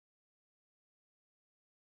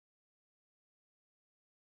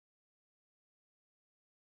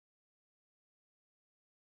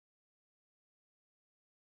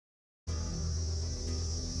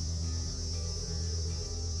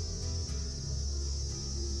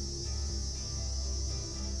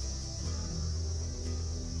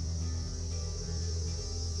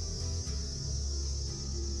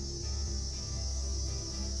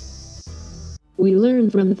We learn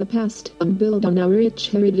from the past and build on our rich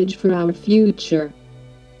heritage for our future.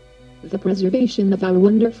 The preservation of our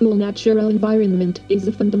wonderful natural environment is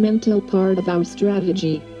a fundamental part of our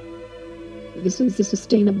strategy. This is a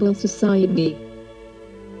sustainable society.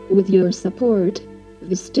 With your support,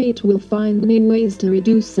 the state will find new ways to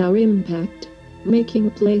reduce our impact, making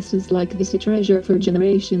places like this a treasure for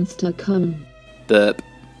generations to come. Burp.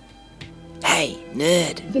 Hey,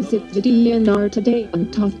 nerd! Visit the DNR today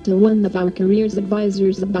and talk to one of our careers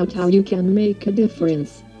advisors about how you can make a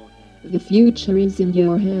difference. The future is in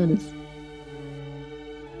your hands.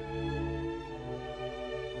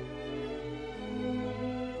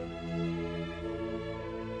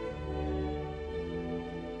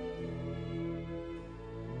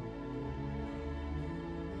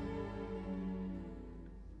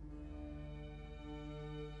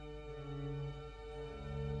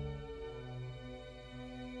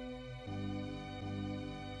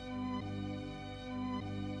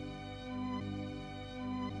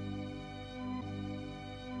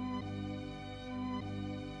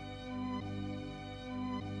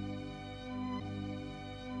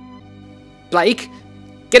 Blake,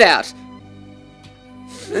 get out!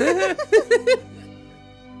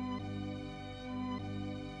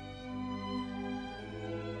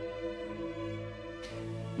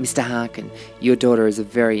 Mr. Harkin, your daughter is a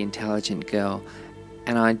very intelligent girl,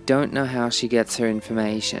 and I don't know how she gets her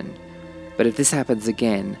information. But if this happens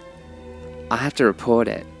again, I have to report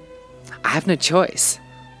it. I have no choice.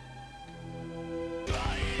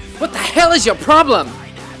 What the hell is your problem?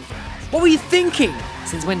 What were you thinking?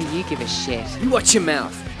 Since when do you give a shit? You watch your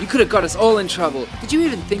mouth. You could have got us all in trouble. Did you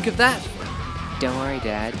even think of that? Don't worry,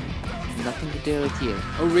 Dad. Nothing to do with you.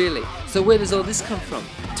 Oh, really? So where does all this come from?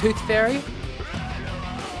 Tooth Fairy?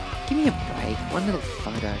 Give me a break. One little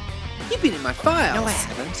photo. You've been in my files. No, I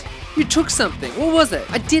haven't. You took something. What was it?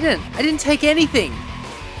 I didn't take anything.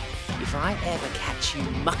 If I ever catch you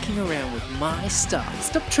mucking around with my stuff,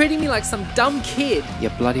 stop treating me like some dumb kid. You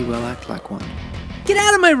bloody well act like one. Get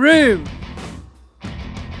out of my room!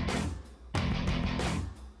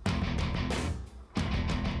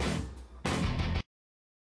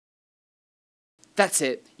 That's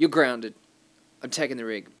it. You're grounded. I'm taking the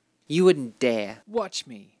rig. You wouldn't dare. Watch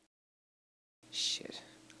me. Shit.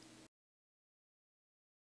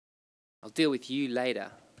 I'll deal with you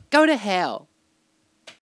later. Go to hell.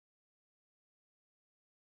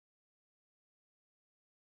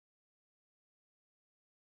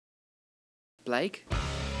 Blake?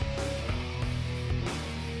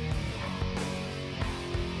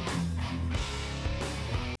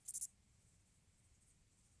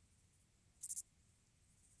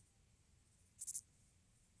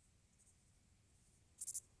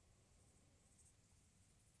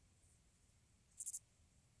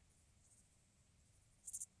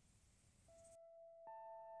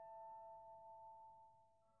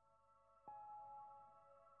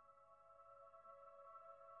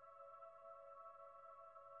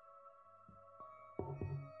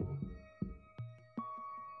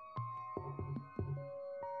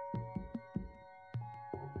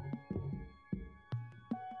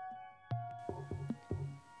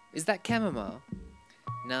 Is that chamomile?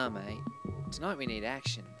 Nah, mate. Tonight we need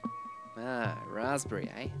action. Ah,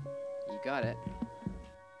 raspberry, eh? You got it.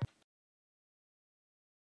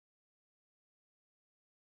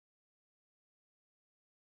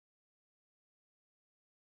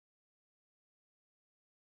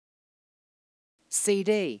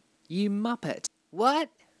 CD, you muppet. What?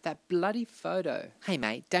 That bloody photo. Hey,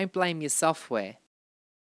 mate, don't blame your software.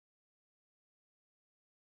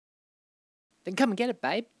 Then come and get it,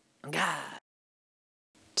 babe.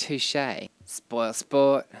 Touche. Spoil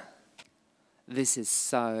sport. This is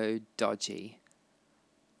so dodgy.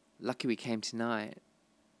 Lucky we came tonight.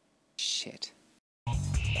 Shit.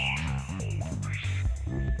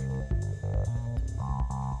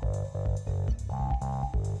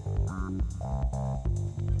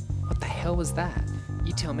 What the hell was that?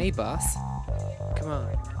 You tell me, boss. Come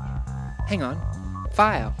on. Hang on.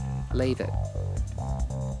 File. Leave it.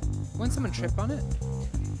 Won't someone trip on it?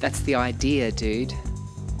 That's the idea, dude.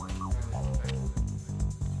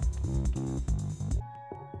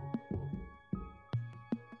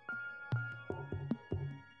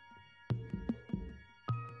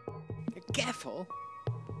 Careful.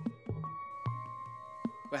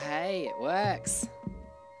 Well, hey, it works.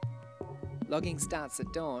 Logging starts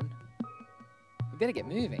at dawn. We better get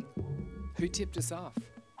moving. Who tipped us off?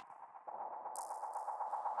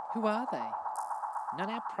 Who are they? Not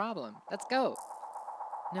our problem. Let's go.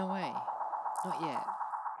 No way. Not yet.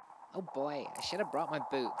 Oh boy, I should have brought my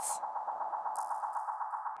boots.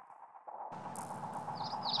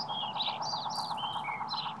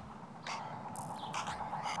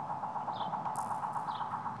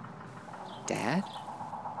 Dad?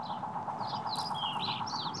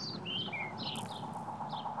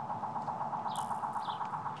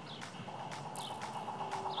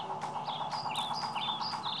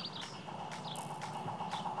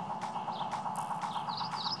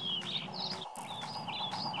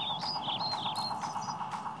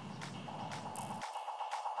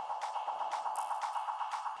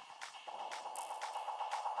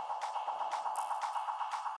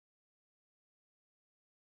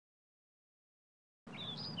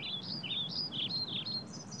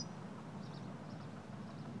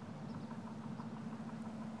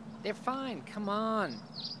 They're fine, come on.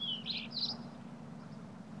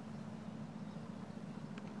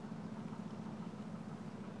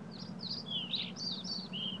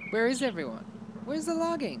 Where is everyone? Where's the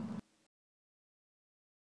logging?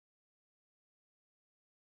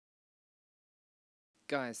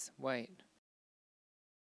 Guys, wait.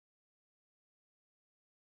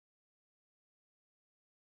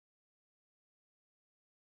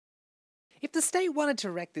 If the state wanted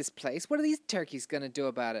to wreck this place, what are these turkeys gonna do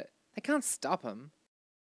about it? They can't stop them.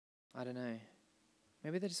 I don't know.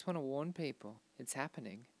 Maybe they just want to warn people. It's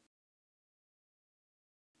happening.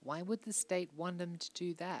 Why would the state want them to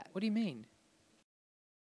do that? What do you mean?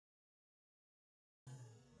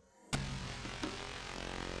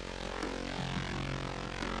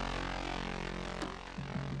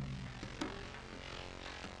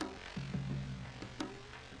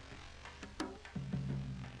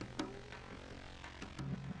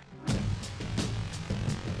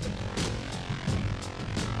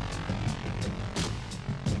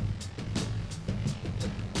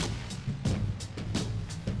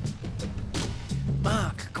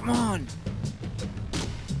 Mark, come on!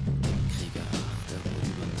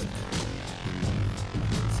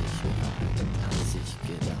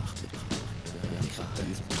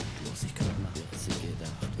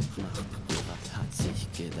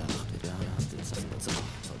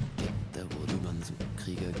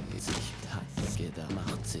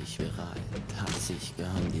 Macht sich bereit, hat sich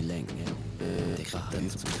gehangen die Länge, der Kraft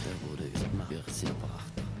wurde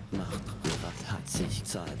Macht bereit, hat sich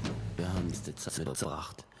Zeit, wir haben die Zeit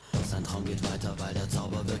verbracht. Sein Traum geht weiter, weil der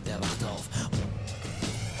Zauber wirkt, er wacht auf.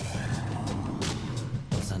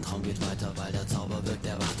 Sein Traum geht weiter, weil der Zauber wirkt,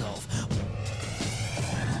 er wacht auf.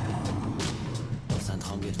 Sein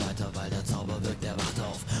Traum geht weiter, weil der Zauber wirkt, er wacht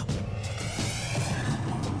auf.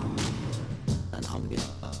 Sein Traum geht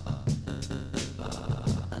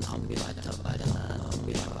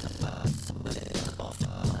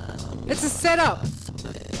It's a setup!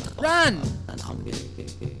 Run! Sein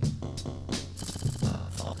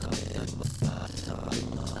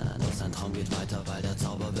Traum geht weiter, weil der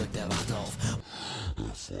Zauber wirkt, er wacht auf.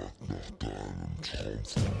 Er fragt nach deinem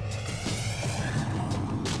Traum.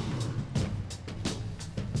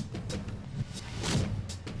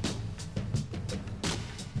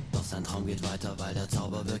 Doch sein Traum geht weiter, weil der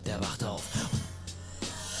Zauber wirkt, er wacht auf.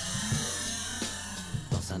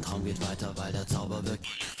 Doch sein Traum geht weiter, weil der Zauber wirkt.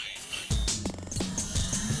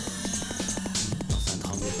 Doch sein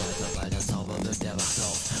Traum geht weiter, weil der Zauber wirkt, er wacht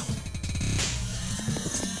auf.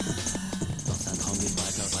 Doch sein Traum geht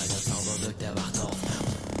weiter, weil der Zauber wirkt, er wacht auf.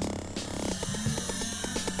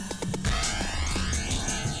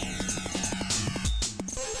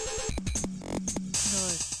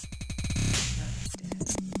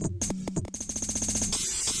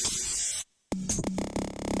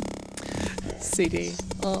 CD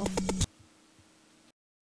off.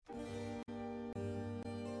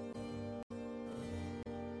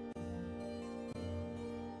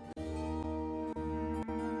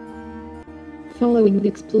 Following the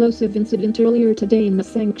explosive incident earlier today in the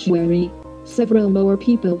sanctuary, several more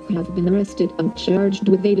people have been arrested and charged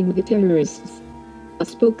with aiding the terrorists. A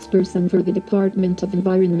spokesperson for the Department of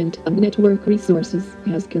Environment and Network Resources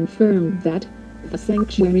has confirmed that the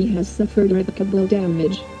sanctuary has suffered irreparable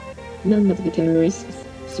damage. None of the terrorists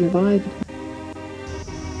survived.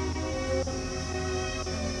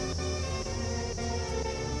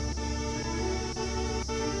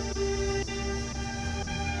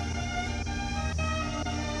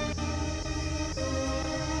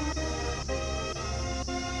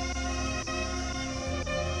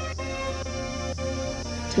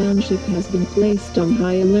 Township has been placed on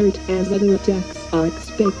high alert as other attacks are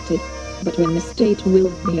expected, but when the state will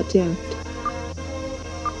be attacked,